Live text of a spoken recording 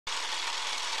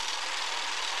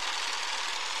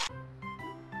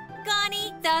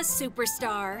the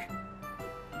superstar.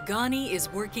 Gani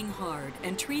is working hard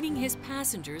and treating his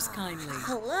passengers kindly.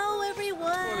 Hello,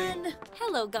 everyone.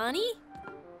 Hello, Gani.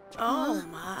 Oh,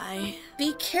 my.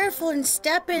 Be careful and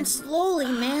step in slowly,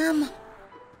 ma'am.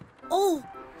 Oh.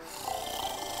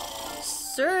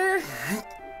 Sir,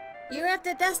 you're at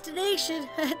the destination.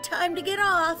 Time to get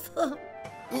off.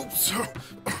 Oops.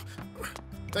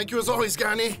 Thank you as always,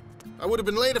 Gani. I would have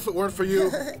been late if it weren't for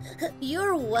you.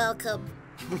 You're welcome.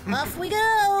 Off we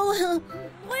go.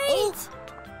 Wait!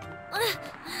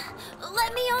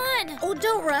 Let me on! Oh,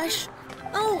 don't rush.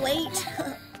 I'll wait.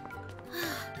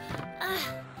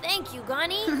 Thank you,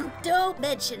 Gani. Don't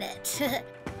mention it.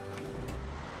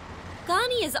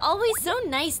 Gani is always so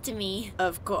nice to me.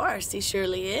 Of course, he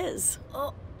surely is.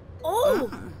 Oh!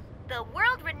 The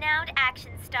world-renowned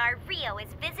action star Rio is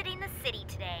visiting the city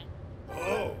today.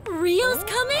 Oh. Rio's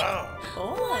coming?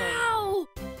 Oh. Wow!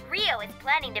 Rio is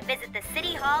planning to visit the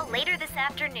city hall later this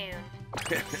afternoon.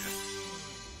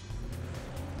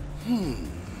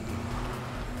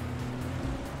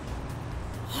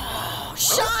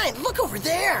 Shine! Look over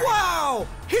there! Wow!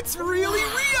 It's really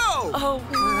Rio! Oh,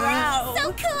 wow.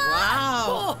 So cool!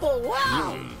 Wow! Oh,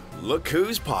 wow. Look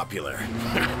who's popular.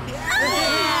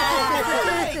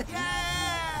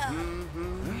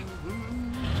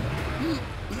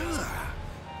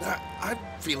 I'm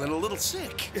feeling a little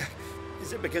sick.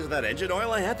 Is it because of that engine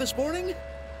oil I had this morning?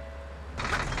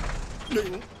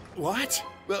 What?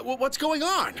 What's going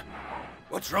on?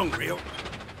 What's wrong, Rio?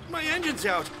 My engine's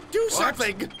out. Do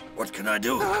something. What can I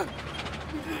do?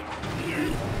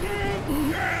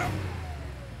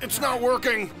 It's not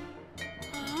working.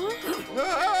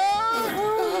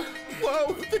 Ah!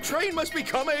 Whoa! The train must be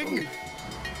coming.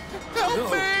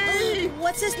 Help me!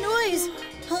 What's this noise?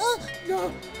 Huh?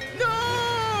 No!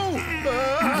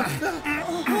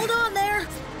 Oh, hold on there.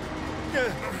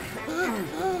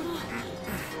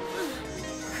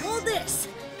 Hold this.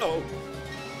 Oh,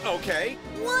 okay.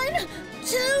 1,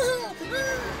 2.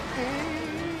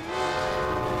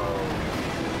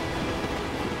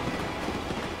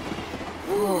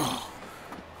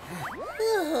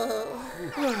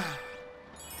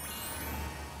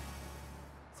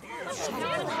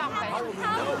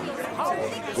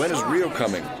 When is Rio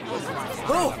coming?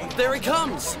 Oh, there he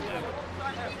comes!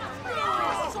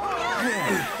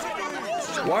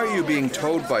 Why are you being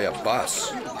towed by a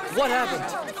bus? What happened?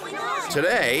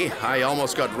 Today, I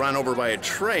almost got run over by a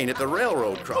train at the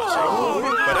railroad crossing.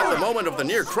 But at the moment of the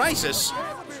near crisis,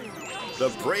 the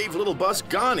brave little bus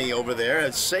Gani over there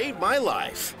has saved my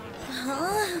life.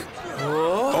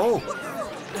 Oh.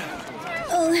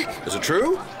 Is it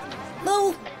true?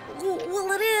 Oh,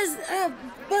 well, it is,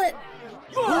 but...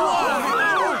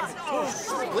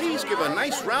 Please give a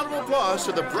nice round of applause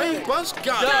to the brave bus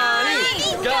Gani.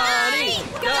 Gani!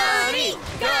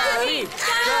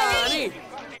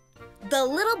 The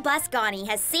little bus Gani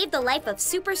has saved the life of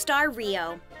superstar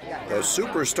Rio. The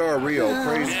superstar Rio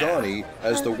praised Gani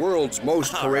as the world's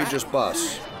most courageous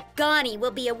bus. Gani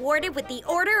will be awarded with the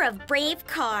Order of Brave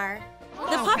Car.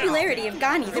 The popularity of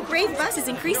Gani, the brave bus, is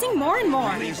increasing more and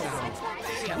more.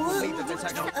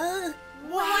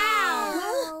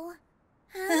 Wow!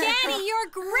 Gani, you're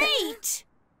great!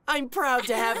 I'm proud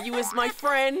to have you as my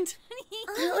friend.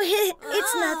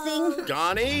 It's nothing.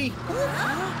 Gani?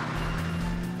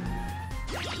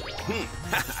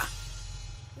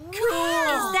 Cool!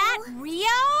 Is that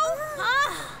Rio?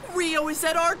 Rio is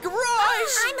at our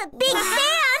garage! I'm a big fan!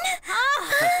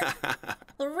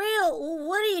 Rio,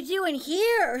 what are you doing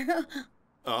here?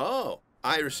 Oh,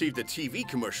 I received a TV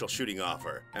commercial shooting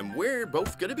offer, and we're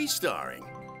both gonna be starring.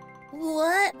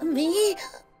 What? Me?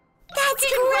 That's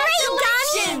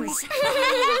congratulations!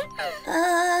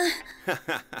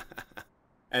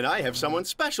 And I have someone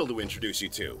special to introduce you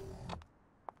to.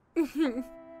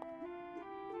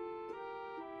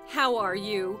 How are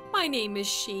you? My name is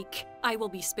Chic. I will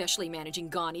be specially managing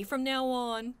Gani from now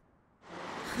on.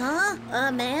 Huh?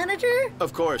 A manager?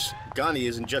 Of course, Gani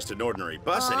isn't just an ordinary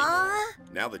bus anymore.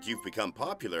 Now that you've become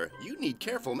popular, you need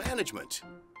careful management.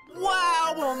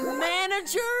 Wow, a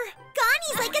manager?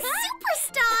 Gani's like a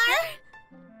superstar!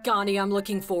 Gani, I'm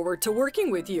looking forward to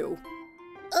working with you.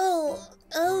 Oh,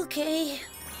 okay.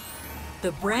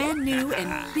 The brand new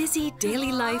and busy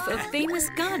daily life of famous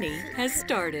Gani has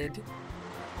started.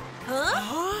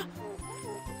 Huh?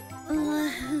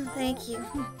 Thank you.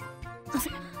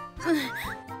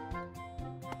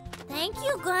 Thank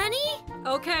you, Gani.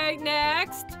 Okay,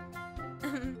 next.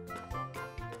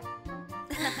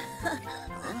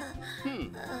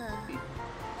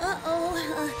 Uh-oh.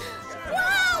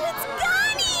 Wow, it's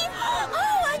Gani!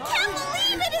 Oh, I can't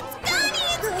believe it! It's Gani!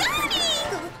 It's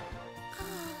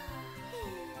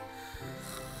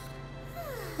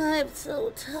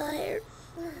so tired.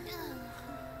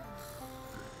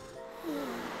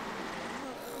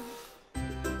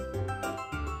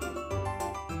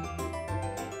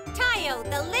 Tayo,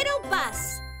 the little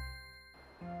bus.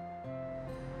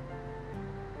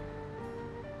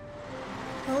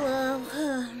 Hello.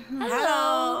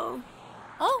 Hello.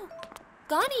 Oh,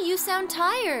 Gani, you sound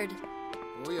tired.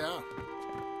 Oh, yeah.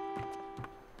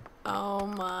 Oh,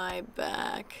 my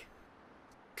back.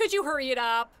 Could you hurry it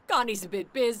up? Gani's a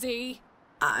bit busy.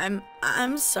 I'm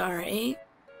sorry.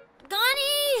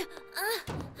 Gani!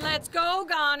 Let's go,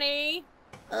 Gani.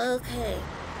 Okay.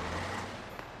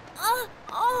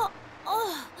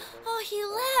 He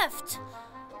left.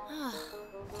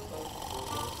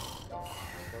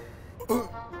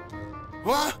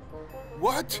 What?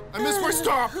 What? I missed my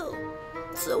stop!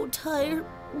 So tired.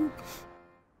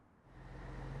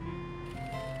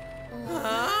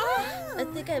 I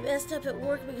think I messed up at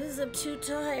work because I'm too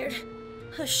tired.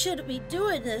 I shouldn't be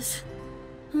doing this.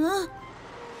 Huh?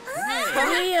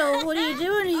 Rio, what are you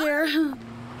doing here?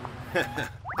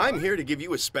 I'm here to give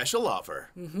you a special offer.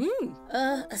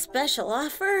 A special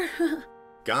offer?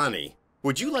 Gani,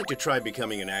 would you like to try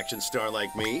becoming an action star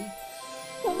like me?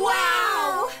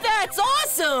 Wow! That's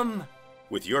awesome!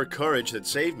 With your courage that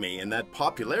saved me and that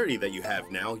popularity that you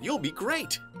have now, you'll be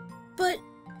great. But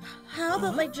how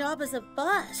about my job as a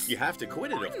bus? You have to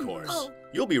quit it, of course.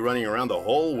 You'll be running around the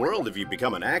whole world if you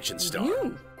become an action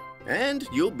star. And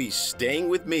you'll be staying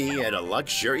with me at a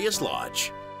luxurious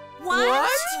lodge. What?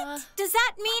 Does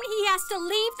that mean he has to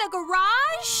leave the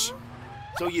garage?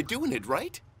 So you're doing it,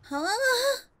 right? Huh?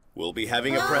 We'll be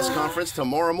having a press conference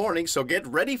tomorrow morning, so get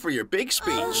ready for your big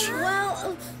speech.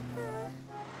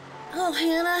 Oh,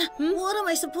 Hannah, what am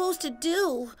I supposed to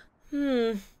do?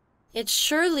 It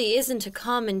surely isn't a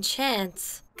common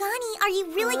chance. Gani, are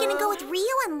you really gonna go with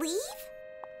Rio and leave?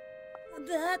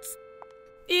 That's...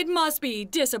 It must be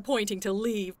disappointing to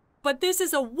leave, but this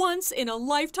is a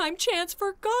once-in-a-lifetime chance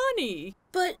for Gani.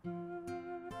 But...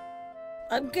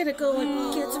 I'm gonna go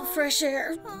and get some fresh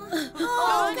air.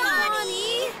 Oh,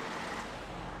 Gani!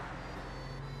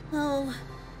 Oh,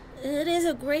 it is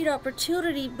a great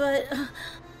opportunity, but...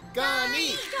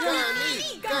 Gani!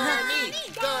 Gani! Gani!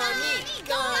 Gani!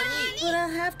 Gani! But I'll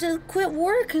have to quit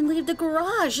work and leave the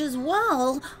garage as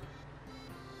well.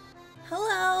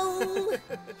 Hello.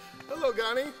 Hello,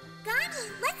 Gani. Gani,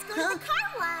 let's go to the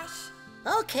car wash.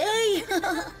 Okay.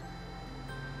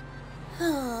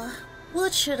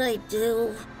 What should I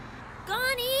do?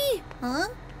 Gani! Huh?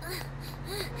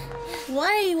 Why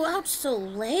are you out so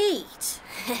late?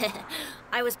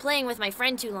 I was playing with my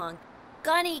friend too long.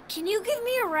 Gani, can you give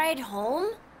me a ride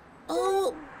home?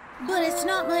 Oh, but it's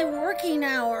not my working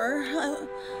hour.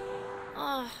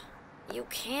 You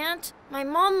can't? My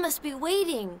mom must be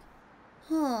waiting.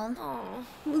 Oh.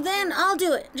 Then I'll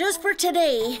do it, just for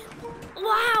today.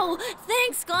 Wow!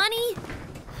 Thanks, Gani!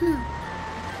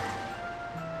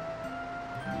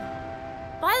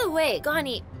 By the way,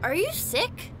 Gani, are you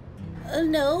sick?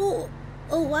 No.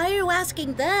 Oh, why are you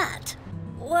asking that?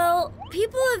 Well,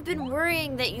 people have been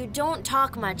worrying that you don't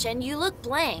talk much and you look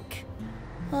blank.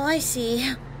 Oh, I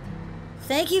see.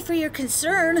 Thank you for your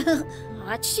concern.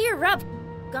 Cheer up,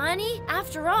 Gani.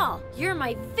 After all, you're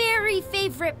my very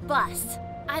favorite bus.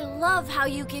 I love how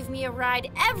you give me a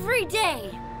ride every day.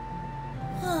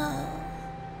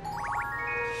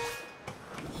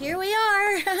 Here we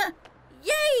are.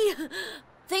 Yay!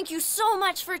 Thank you so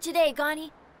much for today,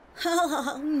 Gani.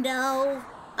 Oh, no.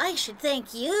 I should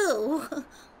thank you.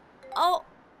 Oh,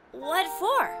 what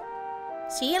for?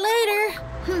 See you later.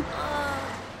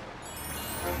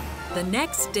 The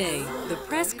next day, the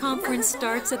press conference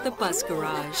starts at the bus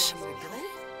garage.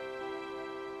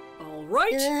 All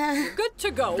right, you're good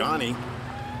to go. Gani,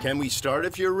 can we start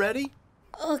if you're ready?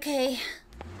 Okay.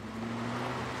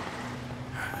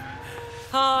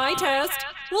 Hi, Test.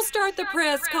 We'll start the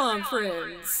press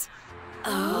conference.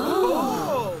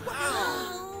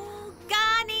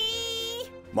 Gani!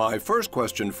 My first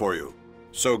question for you.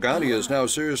 So Gani is now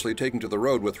seriously taking to the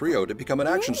road with Rio to become an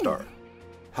action star.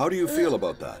 How do you feel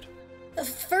about that?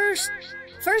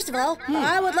 First of all,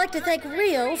 I would like to thank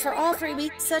Rio for offering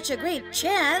me such a great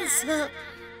chance.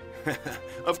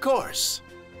 Of course.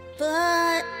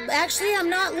 But actually, I'm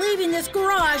not leaving this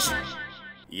garage.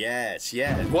 Yes.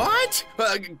 What?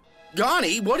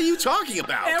 Gani, what are you talking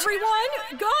about? Everyone,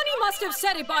 Gani must have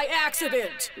said it by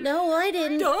accident. No, I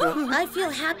didn't. Duh. I feel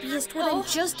happiest when I'm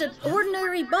just an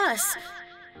ordinary bus,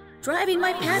 driving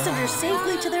my passengers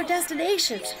safely to their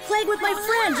destinations, playing with my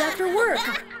friends after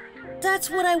work. That's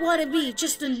what I want to be,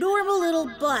 just a normal little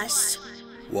bus.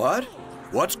 What?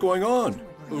 What's going on?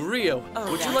 Rio,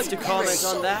 would you like to comment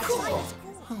on that?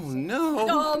 Oh,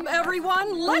 no.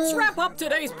 Everyone, let's wrap up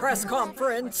today's press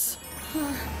conference.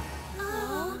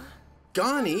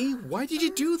 Gani, why did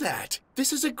you do that?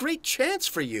 This is a great chance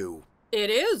for you. It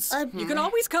is. You can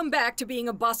always come back to being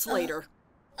a bus later.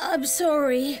 I'm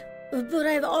sorry, but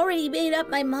I've already made up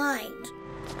my mind.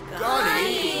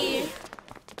 Gani!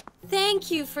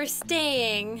 Thank you for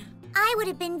staying. I would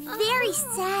have been very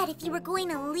sad if you were going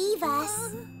to leave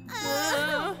us.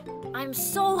 I'm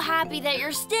so happy that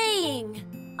you're staying.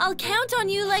 I'll count on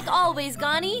you like always,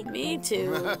 Gani. Me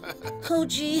too. Oh,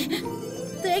 gee.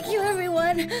 Thank you,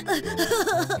 everyone.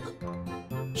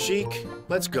 Sheik,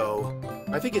 let's go.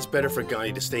 I think it's better for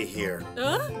Gani to stay here.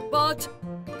 But...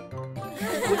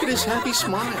 Look at his happy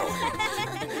smile.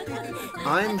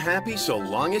 I'm happy so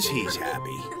long as he's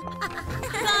happy.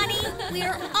 Lani,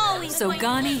 we're always So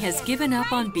Gani has given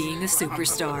up on being a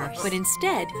superstar, but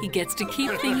instead he gets to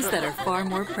keep things that are far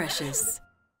more precious.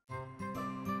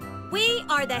 We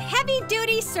are the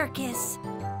heavy-duty circus.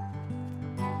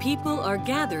 People are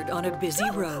gathered on a busy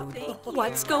road.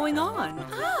 What's going on?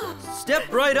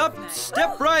 Step right up,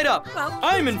 step right up.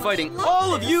 I'm inviting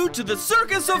all of you to the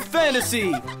Circus of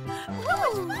Fantasy.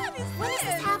 When is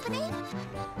this happening?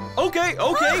 Okay,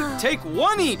 take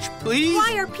one each, please.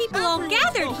 Why are people all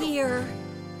gathered here?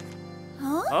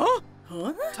 Huh?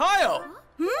 Tayo,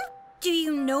 Do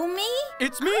you know me?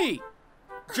 it's me,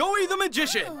 Joey the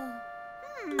Magician.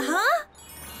 Huh?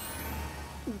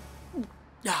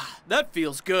 That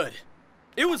feels good.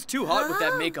 It was too hot with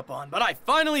that makeup on, but I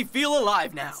finally feel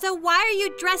alive now. So why are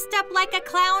you dressed up like a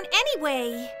clown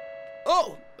anyway?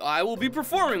 Oh, I will be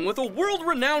performing with a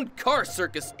world-renowned car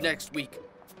circus next week.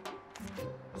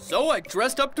 So I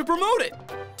dressed up to promote it.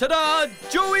 Ta-da!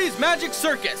 Joey's Magic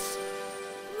Circus.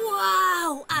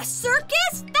 Wow, a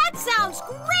circus? That sounds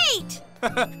great!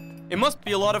 It must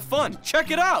be a lot of fun.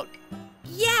 Check it out.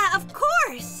 Yeah, of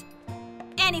course.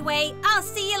 Anyway, I'll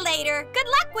see you later. Good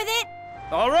luck with it.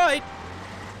 All right.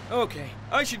 Okay,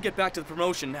 I should get back to the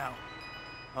promotion now.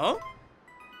 Huh?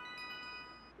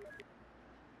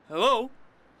 Hello?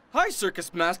 Hi,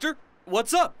 Circus Master.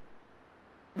 What's up?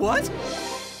 What?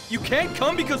 You can't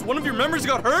come because one of your members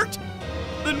got hurt?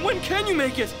 Then when can you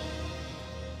make it?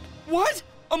 What?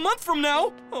 A month from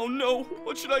now? Oh no,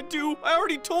 what should I do? I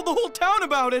already told the whole town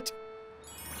about it.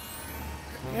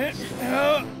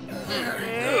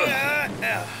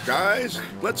 Guys,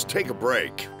 let's take a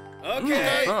break.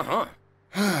 Okay.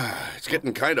 It's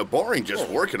getting kind of boring just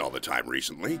working all the time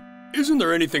recently. Isn't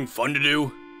there anything fun to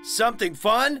do? Something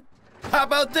fun? How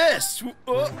about this?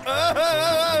 Oh,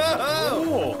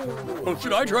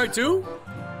 should I try too?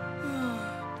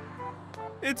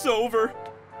 It's over.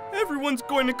 Everyone's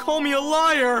going to call me a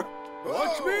liar.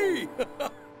 Watch me!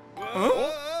 Huh?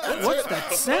 What's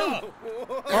that sound?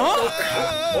 Huh?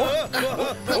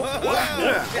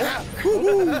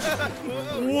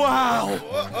 Wow!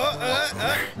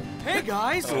 Hey,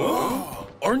 guys!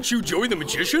 Aren't you Joey the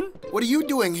Magician? What are you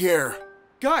doing here?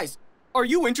 Guys, are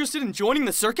you interested in joining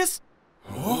the circus?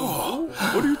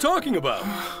 What are you talking about?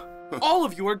 All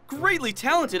of you are greatly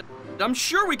talented. I'm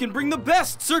sure we can bring the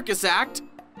best circus act.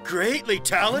 Greatly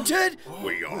talented?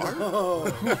 We are?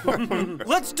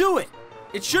 Let's do it.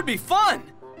 It should be fun.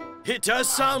 It does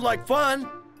sound like fun.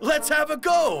 Let's have a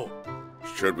go.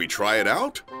 Should we try it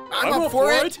out? I'm up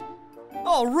for it.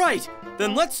 All right,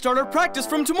 then let's start our practice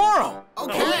from tomorrow.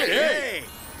 Okay.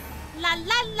 La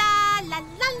la la la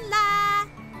la la.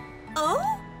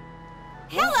 Oh?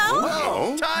 Hello.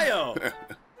 Oh? Tayo.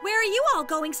 Where are you all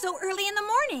going so early in the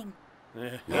morning?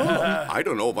 I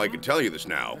don't know if I can tell you this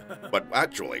now, but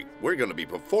actually, we're going to be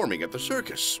performing at the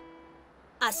circus.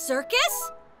 A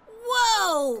circus?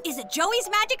 Whoa! Is it Joey's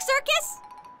Magic Circus?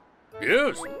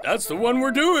 Yes, that's the one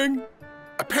we're doing.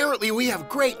 Apparently we have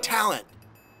great talent.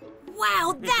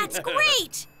 Wow, that's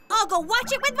great! I'll go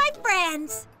watch it with my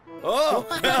friends. Oh,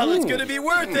 well, it's gonna be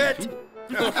worth it.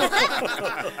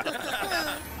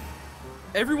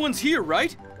 Everyone's here,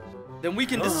 right? Then we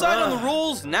can decide on the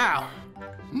roles now.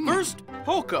 First,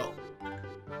 Hoko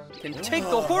can take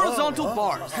the horizontal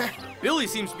bars. Billy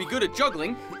seems to be good at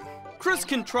juggling. Chris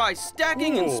can try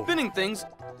stacking and spinning things.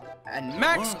 And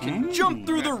Max can jump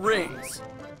through the rings.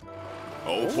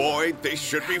 Oh boy, this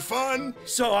should be fun.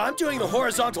 So I'm doing the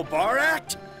horizontal bar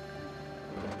act?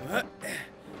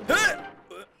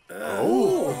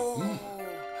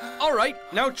 All right,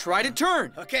 now try to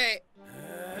turn. Okay.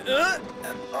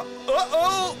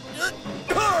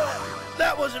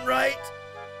 That wasn't right.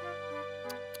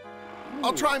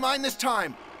 I'll try mine this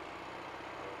time.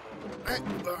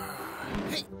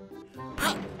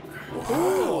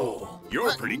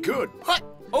 You're pretty good.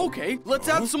 Okay, let's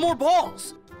add some more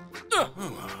balls.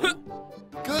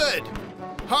 Good.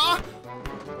 Huh?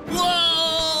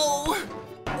 Whoa!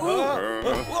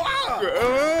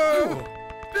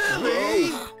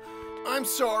 Billy! I'm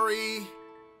sorry.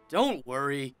 Don't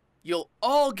worry. You'll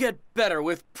all get better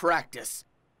with practice.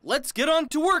 Let's get on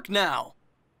to work now.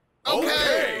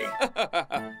 Okay!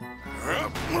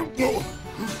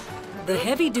 The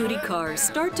heavy-duty cars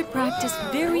start to practice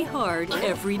very hard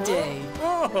every day.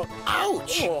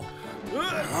 Ouch!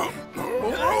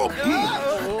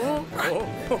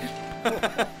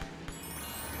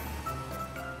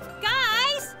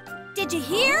 Guys, did you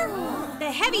hear?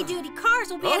 The heavy-duty cars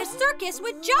will be at a circus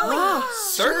with Joey.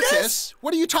 Circus?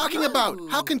 What are you talking about?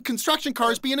 How can construction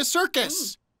cars be in a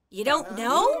circus? You don't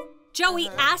know? Joey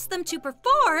asked them to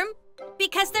perform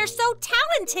because they're so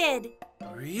talented.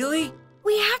 Really?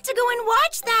 We have to go and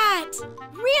watch that.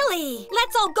 Really?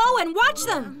 Let's all go and watch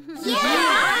them.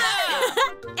 Yeah!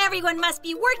 Everyone must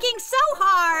be working so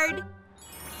hard.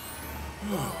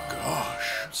 Oh,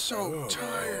 gosh. I'm so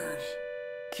tired.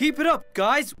 Keep it up,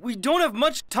 guys. We don't have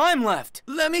much time left.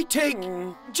 Let me take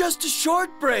just a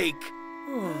short break.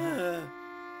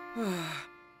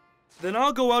 Then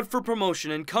I'll go out for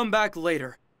promotion and come back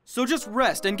later. So just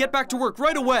rest and get back to work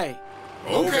right away.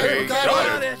 Okay,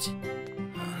 got it.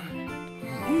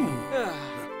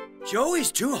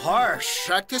 Joey's too harsh.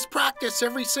 Practice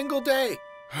every single day.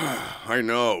 I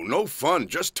know, no fun,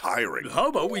 just tiring. How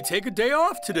about we take a day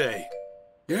off today?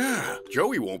 Yeah,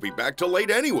 Joey won't be back till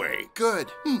late anyway. Good.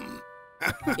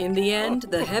 In the end,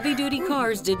 the heavy-duty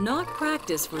cars did not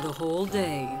practice for the whole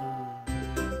day.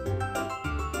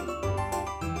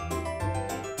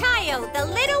 Tayo, the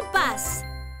little bus.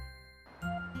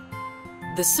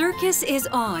 The circus is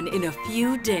on in a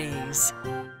few days.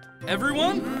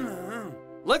 Everyone,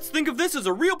 let's think of this as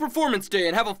a real performance day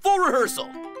and have a full rehearsal.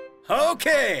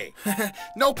 Okay.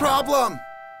 No problem.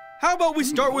 How about we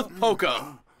start with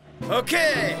Poco?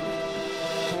 Okay.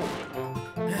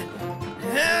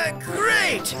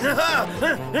 Great.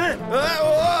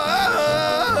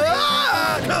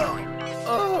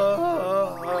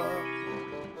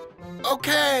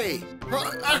 Okay.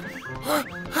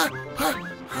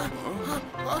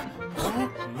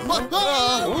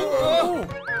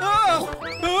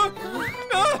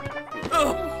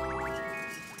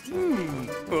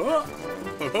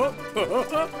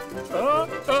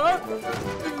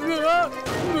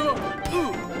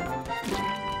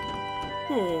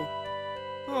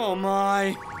 Oh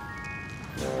my.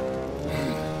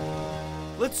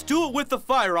 Let's do it with the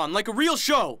fire on, like a real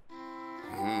show.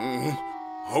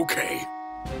 Okay.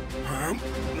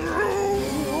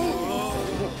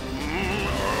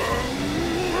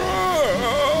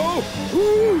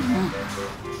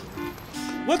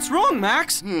 What's wrong,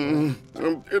 Max?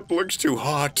 It looks too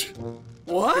hot.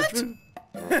 What?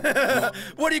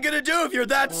 What are you gonna do if you're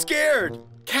that scared?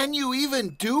 Can you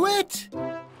even do it?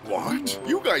 What?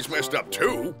 You guys messed up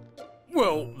too.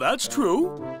 Well, that's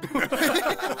true.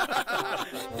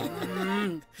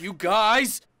 You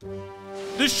guys,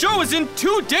 the show is in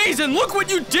 2 days and look what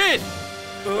you did!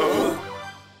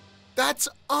 That's,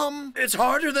 It's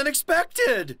harder than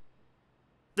expected.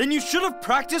 Then you should have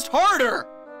practiced harder.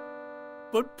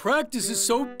 But practice is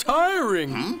so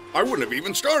tiring. I wouldn't have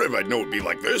even started if I'd known it'd be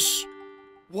like this.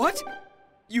 What?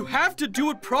 You have to do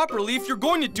it properly if you're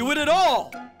going to do it at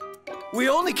all. We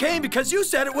only came because you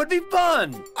said it would be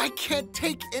fun. I can't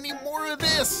take any more of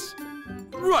this.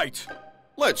 Right.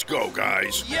 Let's go,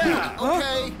 guys. Yeah.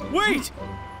 Okay. Wait!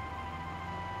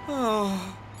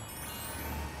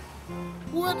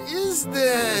 What is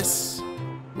this?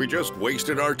 We just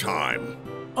wasted our time.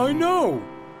 I know.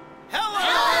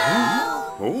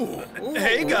 Oh.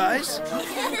 Hey, guys.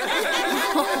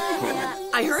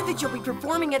 I heard that you'll be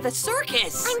performing at the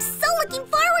circus. I'm so looking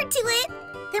forward to it.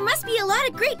 There must be a lot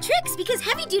of great tricks because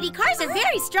heavy-duty cars are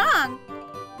very strong.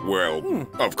 Well,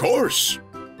 of course.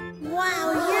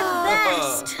 Wow, you're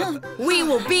the best. We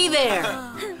will be there.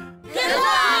 Good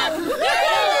luck!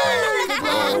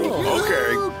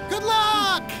 Okay. Good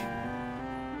luck!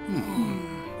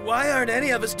 Why aren't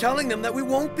any of us telling them that we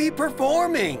won't be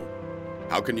performing?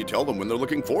 How can you tell them when they're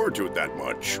looking forward to it that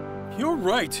much? You're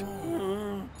right.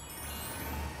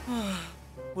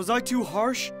 Was I too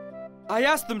harsh? I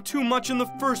asked them too much in the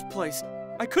first place.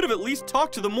 I could have at least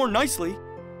talked to them more nicely.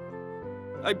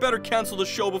 I better cancel the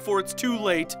show before it's too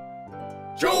late.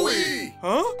 Joey!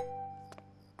 Huh?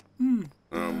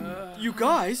 You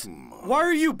guys, why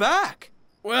are you back?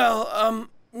 Well,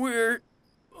 we're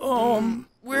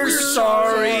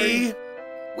sorry.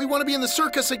 We want to be in the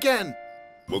circus again.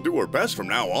 We'll do our best from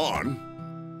now on.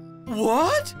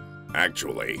 What?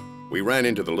 Actually, we ran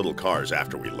into the little cars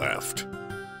after we left.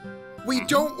 We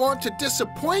don't want to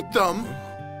disappoint them.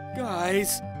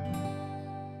 Guys,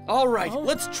 All right,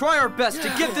 let's try our best to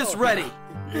get this ready.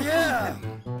 Yeah.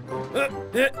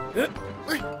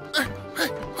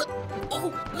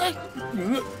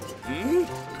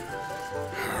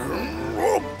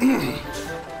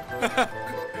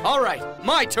 All right,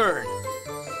 my turn.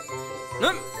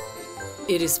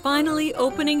 It is finally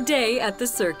opening day at the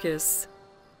circus.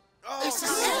 This is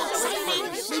so exciting.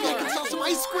 Maybe I can sell some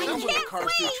ice cream.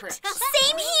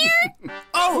 Same here!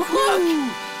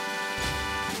 Oh,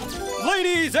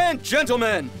 Ladies and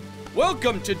gentlemen,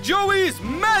 welcome to Joey's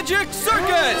Magic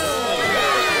Circus!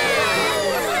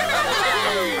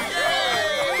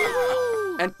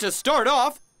 And to start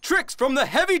off, tricks from the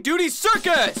Heavy Duty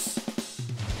Circus!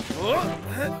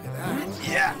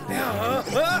 yeah.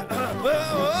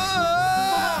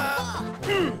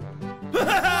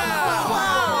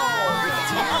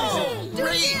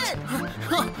 Great!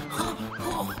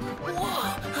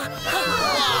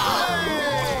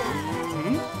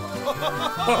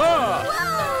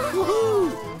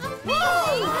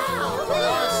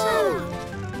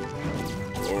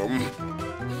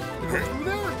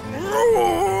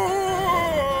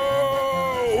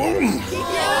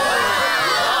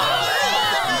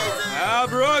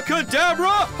 Abracadabra!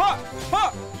 Ha! Ha!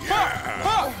 Ha!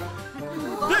 Ha!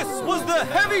 This was the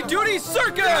Heavy Duty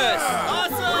Circus!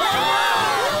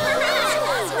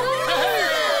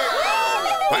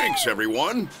 Thanks,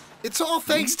 everyone. It's all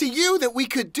thanks to you that we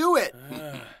could do it.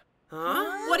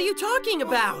 Huh? What are you talking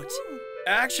about?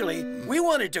 Actually, we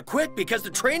wanted to quit because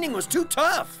the training was too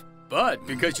tough. But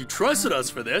because you trusted us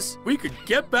for this, we could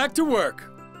get back to work.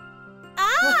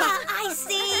 Ah, I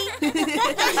see.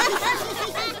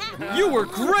 You were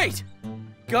great!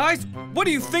 Guys, what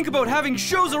do you think about having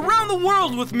shows around the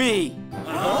world with me?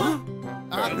 No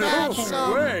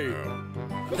way!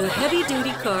 The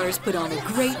heavy-duty cars put on a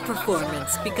great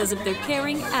performance because of their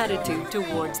caring attitude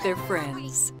towards their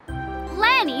friends.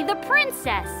 Lani the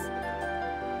princess.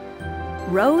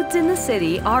 Roads in the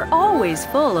city are always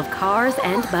full of cars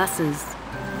and buses.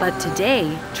 But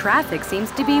today, traffic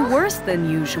seems to be worse than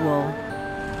usual.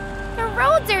 The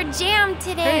roads are jammed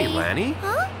today. Hey, Lani.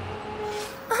 Huh?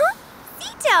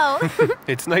 Cito!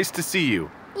 It's nice to see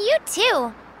you. You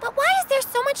too. But why is there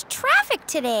so much traffic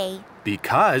today?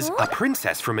 Because a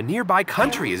princess from a nearby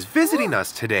country is visiting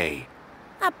us today.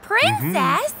 A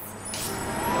princess?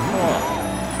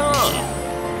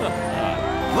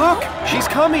 Look, she's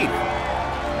coming.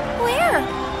 Where?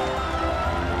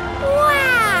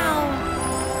 Wow!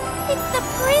 It's the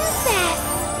princess!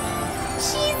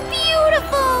 She's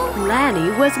beautiful!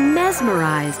 Lani was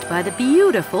mesmerized by the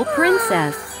beautiful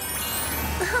princess.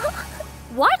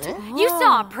 What? You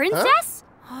saw a princess?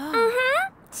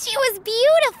 Mm-hmm. She was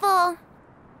beautiful.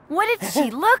 What did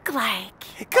she look like?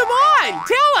 Come on,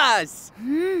 tell us!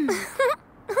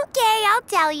 Okay, I'll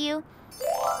tell you.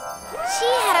 She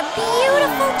had a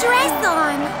beautiful dress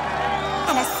on,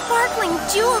 and a sparkling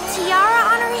jeweled tiara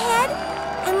on her head,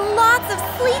 and lots of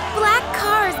sleek black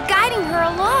cars guiding her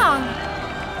along.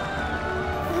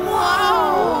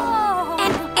 Whoa!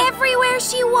 And everywhere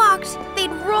she walked,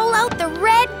 they'd roll out the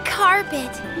red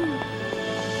carpet.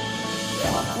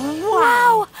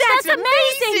 Wow, that's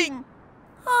amazing!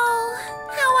 Oh,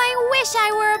 how I wish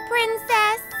I were a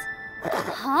princess.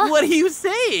 Huh? What are you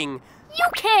saying? You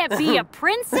can't be a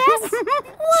princess!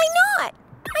 Why not?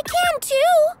 I can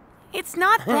too! It's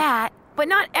not that, but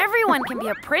not everyone can be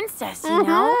a princess, you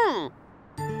know?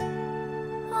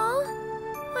 Oh,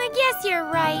 I guess you're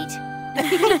right.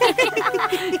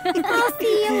 I'll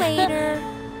see you later.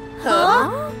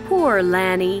 Huh? Poor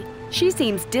Lani. She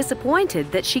seems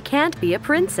disappointed that she can't be a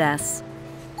princess.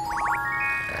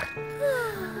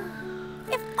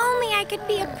 If only I could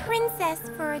be a princess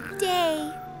for a day.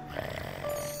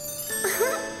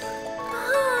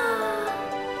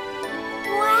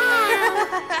 Wow!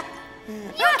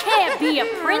 You can't be a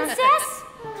princess!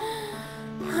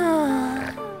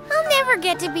 I'll never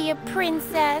get to be a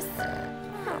princess.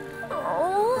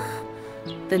 Oh.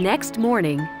 The next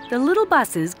morning, the little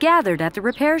buses gathered at the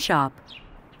repair shop.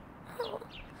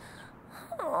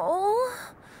 Oh.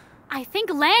 I think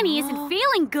Lani isn't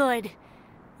feeling good.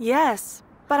 Yes,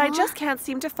 but I just can't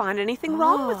seem to find anything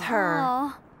wrong with her.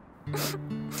 I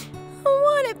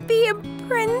want to be a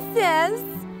princess.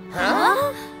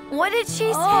 Huh? What did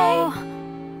she say? I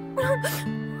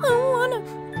want to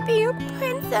be a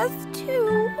princess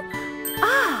too.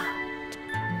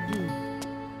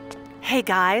 Hey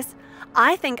guys,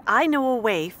 I think I know a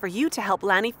way for you to help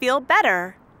Lani feel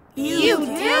better. You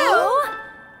do?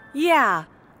 Yeah,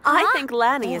 I think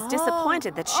Lani is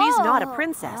disappointed that she's not a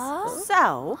princess.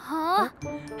 So,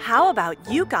 how about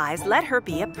you guys let her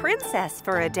be a princess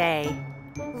for a day?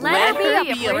 Let her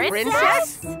be a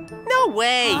princess? No, No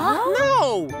way!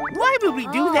 No! Why would we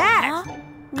do that?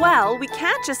 Well, we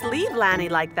can't just leave Lani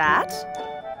like that.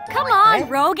 Come on,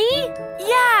 Rogie.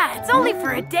 Yeah, it's only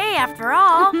for a day after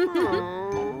all.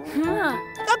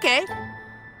 Okay.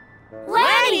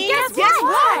 Lani, guess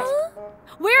what?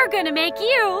 We're gonna make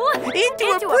you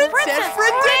into a princess for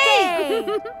a day!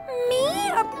 Me?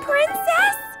 A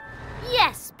princess?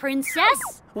 Yes,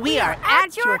 princess. We are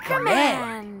at your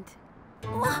command.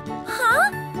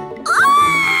 Huh?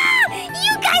 Ah!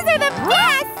 You guys are the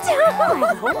best!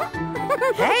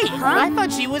 Hey, I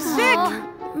thought she was sick.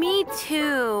 Me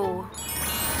too.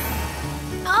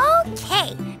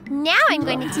 Okay, now I'm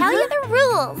going to tell you the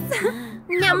rules.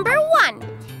 Number 1,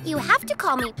 you have to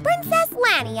call me Princess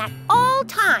Lani at all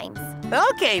times.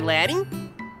 Okay, Lani.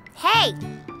 Hey,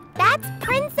 that's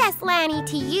Princess Lani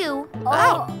to you.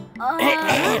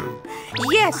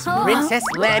 Yes, Princess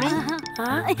Lani.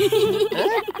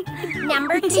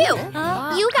 Number 2,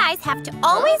 you guys have to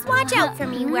always watch out for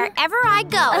me wherever I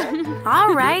go.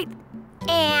 All right.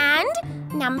 And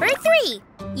number 3,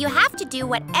 you have to do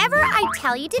whatever I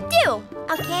tell you to do,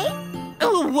 okay?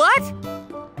 What?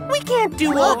 We can't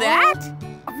do all that.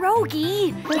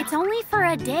 Rogie, it's only for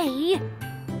a day.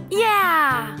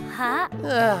 Yeah. Huh?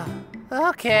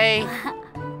 Okay.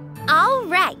 All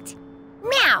right.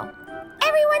 Now,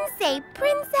 everyone say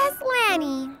Princess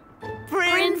Lani.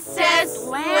 Princess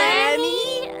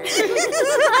Lani? Say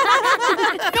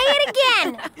it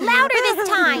again, louder this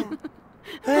time.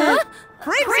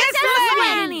 Princess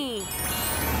Lani!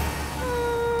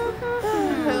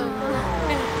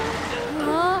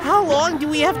 How long do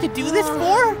we have to do this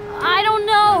for? I don't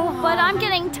know, but I'm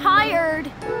getting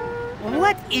tired.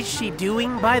 What is she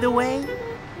doing, by the way?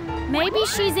 Maybe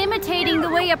she's imitating the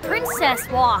way a princess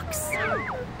walks.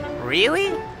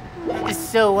 Really?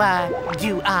 So,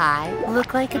 do I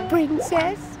look like a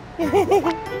princess? You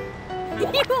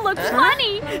look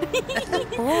funny.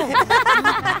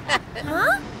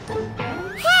 Huh?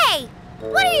 Hey!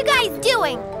 What are you guys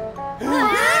doing?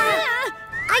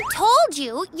 I told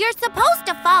you, you're supposed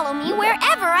to follow me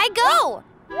wherever I go.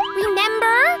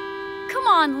 Remember? Come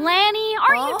on, Lani.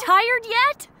 Aren't you tired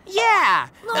yet? Yeah,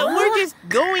 we're just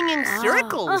going in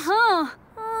circles.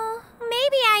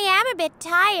 Maybe I am a bit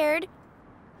tired.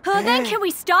 Then can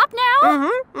we stop now?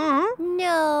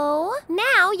 No.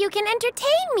 Now you can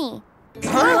entertain me.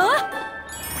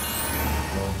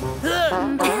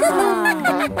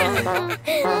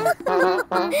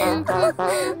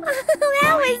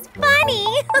 That was funny.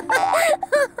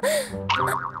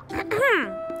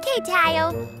 Okay, Tayo,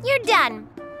 you're done.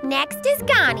 Next is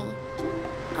Gani.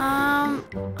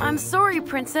 I'm sorry,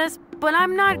 Princess, but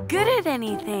I'm not good at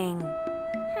anything.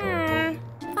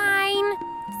 Fine.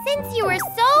 Since you were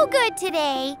so good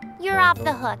today, you're off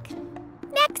the hook.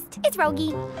 Next is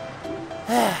Rogie.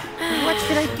 What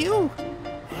should I do?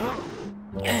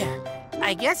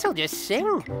 I guess I'll just sing.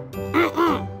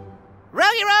 Rogie,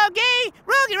 Rogie,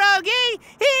 Rogie, Rogie,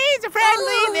 he's a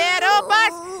friendly little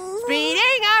bus,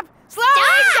 speeding up,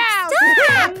 slowing down.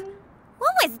 Stop!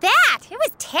 What was that? It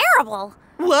was terrible.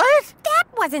 What? That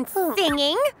wasn't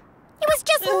singing. It was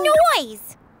just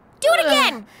noise. Do it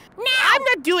again, now. I'm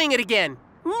not doing it again.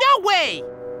 No way!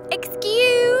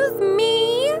 Excuse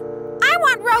me? I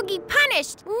want Rogie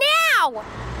punished now.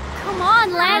 Come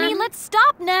on, Lani, let's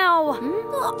stop now.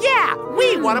 Yeah,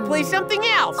 we want to play something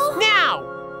else, now.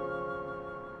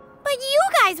 But you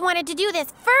guys wanted to do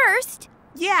this first.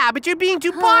 Yeah, but you're being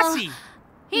too bossy.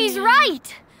 He's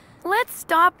right. Let's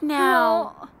stop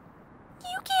now.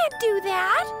 You can't do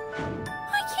that.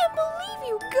 I can't believe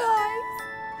you guys.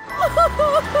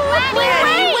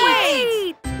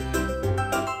 Wait!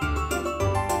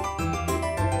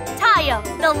 Tayo,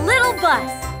 the little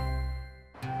bus.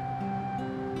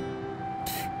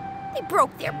 They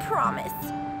broke their promise.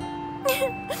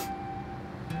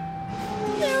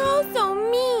 They're all so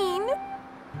mean.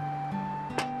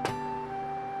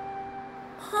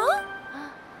 Huh?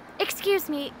 Excuse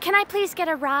me, can I please get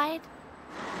a ride?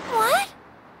 What?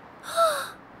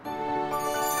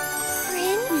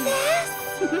 Princess?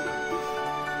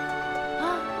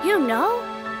 You know?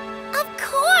 Of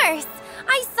course!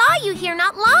 I saw you here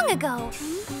not long ago.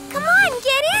 Come on,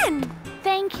 get in.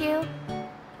 Thank you.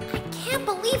 I can't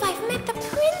believe I've met the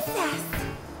princess.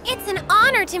 It's an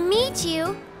honor to meet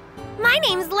you. My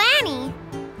name's Lani.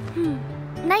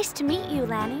 Nice to meet you,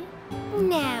 Lani.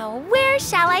 Now, where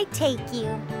shall I take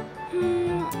you?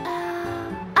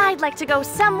 I'd like to go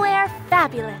somewhere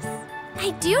fabulous.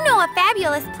 I do know a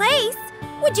fabulous place.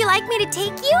 Would you like me to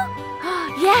take you?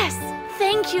 Yes,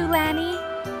 thank you, Lani.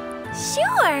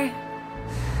 Sure.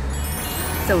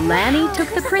 So Lani took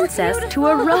the princess to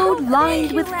a road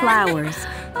lined with flowers,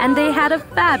 and they had a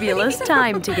fabulous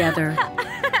time together.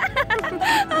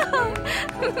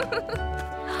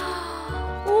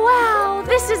 Wow,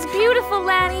 this is beautiful,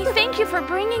 Lani. Thank you for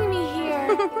bringing me here.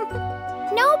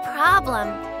 No problem,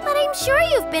 but I'm sure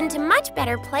you've been to much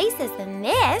better places than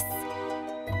this.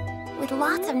 With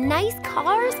lots of nice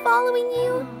cars following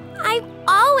you. I've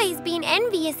always been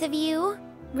envious of you.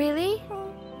 Really?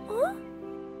 Huh?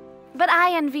 But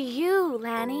I envy you,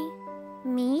 Lani.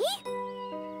 Me?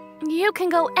 You can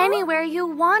go anywhere you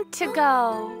want to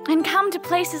go. And come to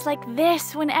places like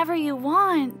this whenever you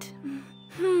want.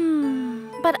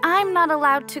 But I'm not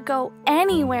allowed to go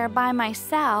anywhere by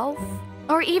myself.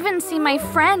 Or even see my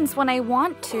friends when I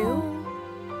want to.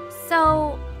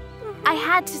 So, I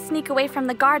had to sneak away from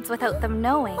the guards without them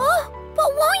knowing. Oh,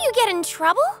 but won't you get in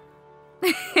trouble?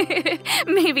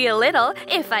 Maybe a little,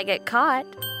 if I get caught.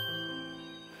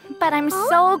 But I'm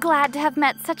so glad to have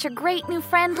met such a great new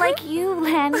friend like you,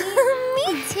 Lani.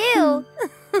 Me too.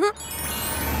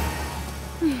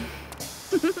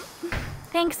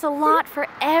 Thanks a lot for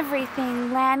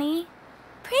everything, Lani.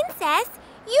 Princess,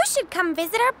 you should come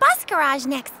visit our bus garage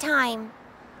next time.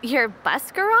 Your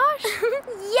bus garage?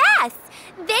 Yes!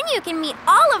 Then you can meet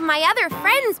all of my other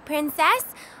friends, Princess.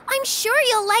 I'm sure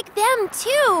you'll like them,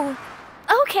 too.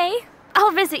 Okay,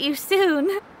 I'll visit you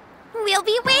soon. We'll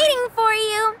be waiting for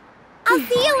you. I'll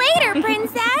see you later,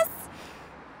 Princess.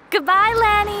 Goodbye,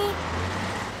 Lani.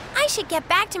 I should get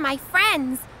back to my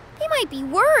friends. They might be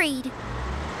worried.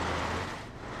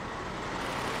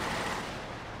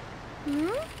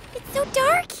 It's so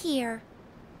dark here.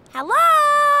 Hello?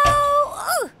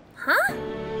 Oh, huh?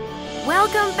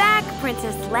 Welcome back,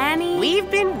 Princess Lani. We've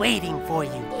been waiting for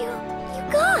you. You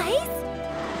guys?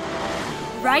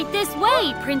 Right this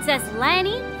way, Princess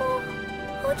Lani.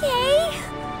 Okay.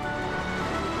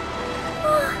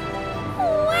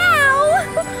 Wow!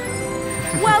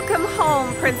 Welcome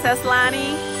home, Princess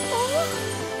Lani.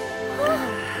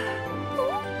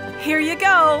 Here you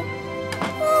go.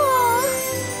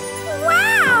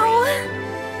 Wow!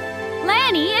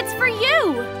 Lani, it's for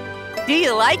you. Do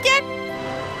you like it?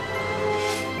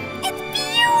 It's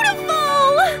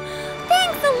beautiful!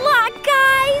 Thanks a lot,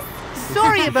 guys.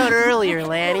 Sorry about earlier,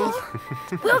 Lani.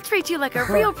 We'll treat you like a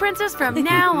real princess from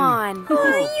now on.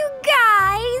 You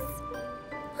guys!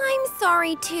 I'm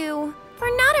sorry, too, for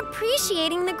not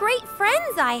appreciating the great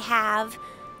friends I have.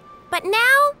 But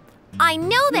now, I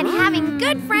know that having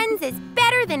good friends is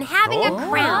better than having a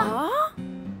crown.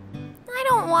 I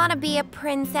don't want to be a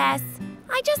princess.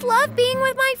 I just love being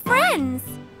with my friends.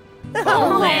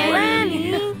 Oh,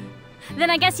 Lani. Then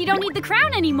I guess you don't need the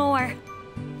crown anymore.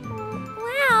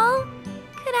 Well,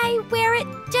 could I wear it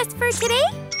just for today?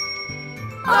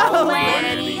 Oh,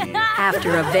 Lani!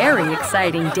 After a very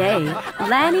exciting day,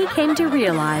 Lani came to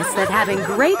realize that having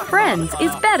great friends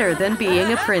is better than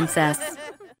being a princess.